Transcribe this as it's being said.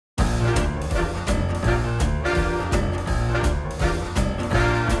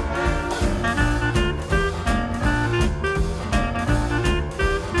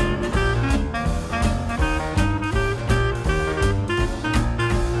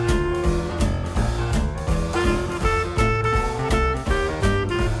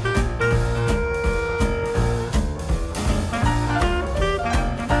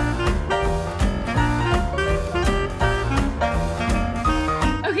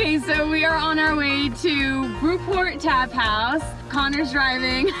Okay, so we are on our way to Brewport Tap House. Connor's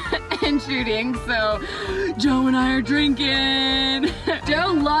driving and shooting, so Joe and I are drinking. Joe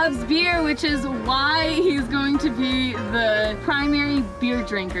loves beer, which is why he's going to be the primary beer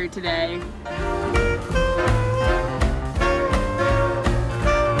drinker today.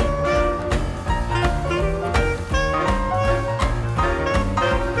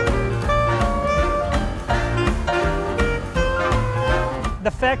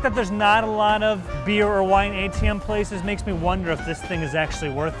 The fact that there's not a lot of beer or wine ATM places makes me wonder if this thing is actually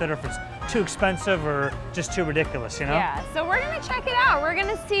worth it or if it's too expensive or just too ridiculous, you know? Yeah, so we're gonna check it out. We're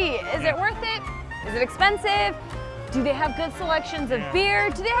gonna see, is it worth it? Is it expensive? Do they have good selections of beer?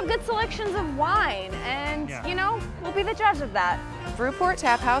 Do they have good selections of wine? And, you know, we'll be the judge of that. Brewport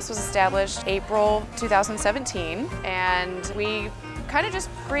Tap House was established April 2017, and we kind of just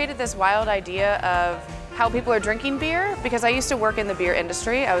created this wild idea of how people are drinking beer, because I used to work in the beer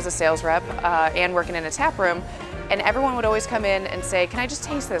industry. I was a sales rep and working in a tap room, and everyone would always come in and say, can I just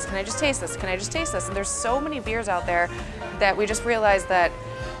taste this? Can I just taste this? Can I just taste this? And there's so many beers out there that we just realized that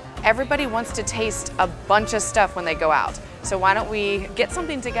everybody wants to taste a bunch of stuff when they go out. So why don't we get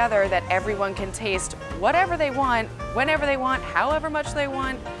something together that everyone can taste whatever they want, whenever they want, however much they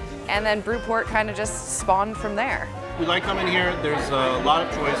want, and then Brewport kind of just spawned from there. We like coming here. There's a lot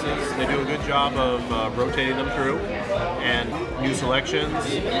of choices. They do a good job of rotating them through, and new selections,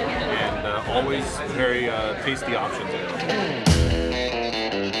 and always very tasty options available.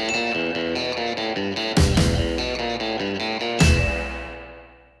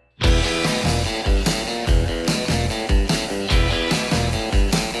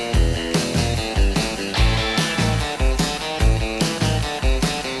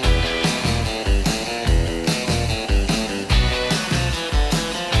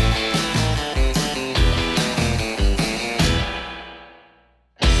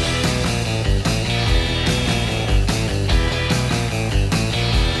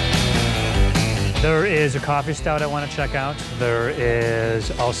 There is a coffee stout I want to check out. There is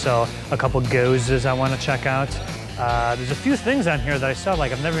also a couple gozes I want to check out. There's a few things on here that I saw,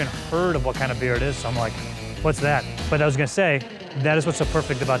 like I've never even heard of what kind of beer it is, so I'm like, what's that? But I was gonna say, that is what's so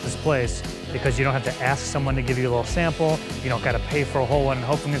perfect about this place, because you don't have to ask someone to give you a little sample, you don't gotta pay for a whole one and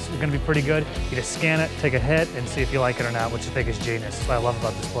hoping it's gonna be pretty good. You just scan it, take a hit, and see if you like it or not, which I think is genius. That's what I love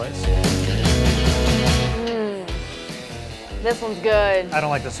about this place. This one's good. I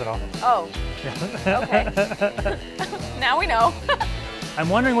don't like this at all. Oh. Okay. Now we know. I'm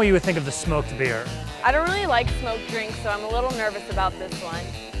wondering what you would think of the smoked beer. I don't really like smoked drinks, so I'm a little nervous about this one.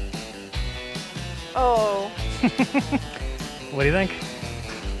 Oh. What do you think?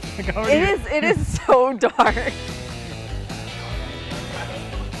 It is so dark.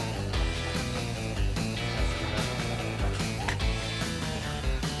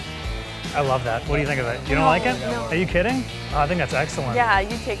 I love that. What do you think of it? You don't like it? No. Are you kidding? Oh, I think that's excellent. Yeah,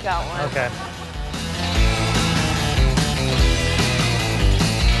 you take that one. Okay.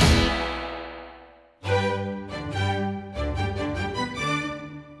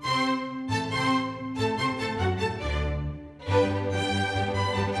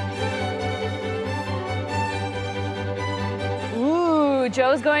 Ooh,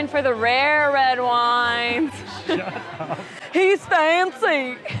 Joe's going for the rare red wines. Shut up. He's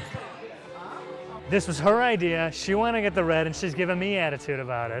fancy. This was her idea. She wanted to get the red, and she's giving me attitude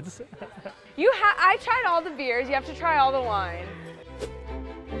about it. I tried all the beers. You have to try all the wine.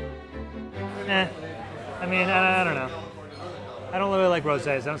 I mean, I don't know. I don't really like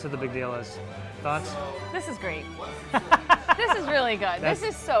rosés. I don't see what the big deal is. Thoughts? This is great. This is really good. This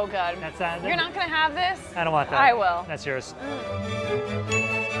is so good. You're not gonna have this? I don't want that. I will. That's yours.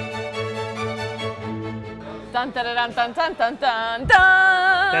 Dun dun dun dun dun dun dun dun.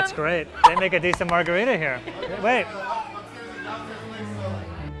 That's great. They make a decent margarita here. Wait.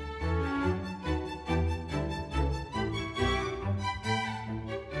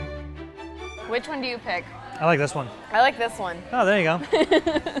 Which one do you pick? I like this one. I like this one. Oh, there you go.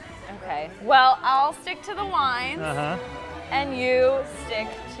 Okay. Well, I'll stick to the wines. Uh-huh. And you stick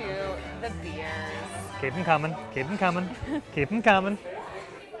to the beers. Keep them coming. Keep them coming. Keep them coming.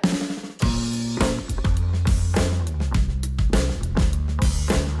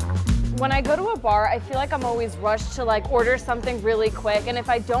 When I go to a bar, I feel like I'm always rushed to like order something really quick. And if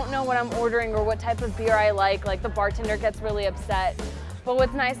I don't know what I'm ordering or what type of beer I like the bartender gets really upset. But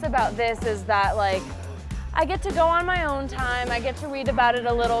what's nice about this is that like, I get to go on my own time. I get to read about it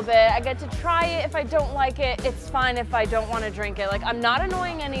a little bit. I get to try it. If I don't like it, it's fine if I don't want to drink it. Like, I'm not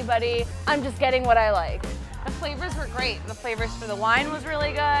annoying anybody. I'm just getting what I like. The flavors were great. The flavors for the wine was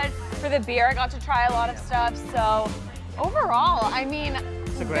really good. For the beer, I got to try a lot of stuff. So overall, I mean,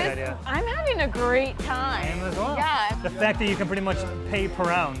 a great idea. I'm having a great time. Same as well. Yeah. The fact that you can pretty much pay per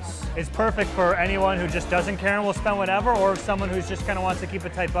ounce is perfect for anyone who just doesn't care and will spend whatever, or someone who's just kind of wants to keep a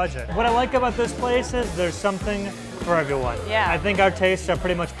tight budget. What I like about this place is there's something for everyone. Yeah. I think our tastes are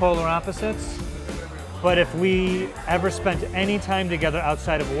pretty much polar opposites. But if we ever spent any time together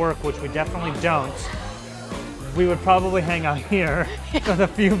outside of work, which we definitely don't, we would probably hang out here with a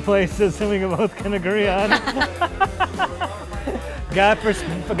few places that we both can agree on. God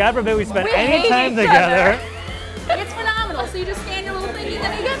forbid we spend any time together. It's phenomenal. So you just scan your little thing and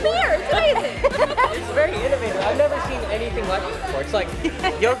then you get beer. It's amazing. It's very innovative. I've never seen anything like it before. It's like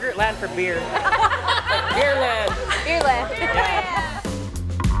yogurt land for beer. Like beer land. Beer land. Yeah.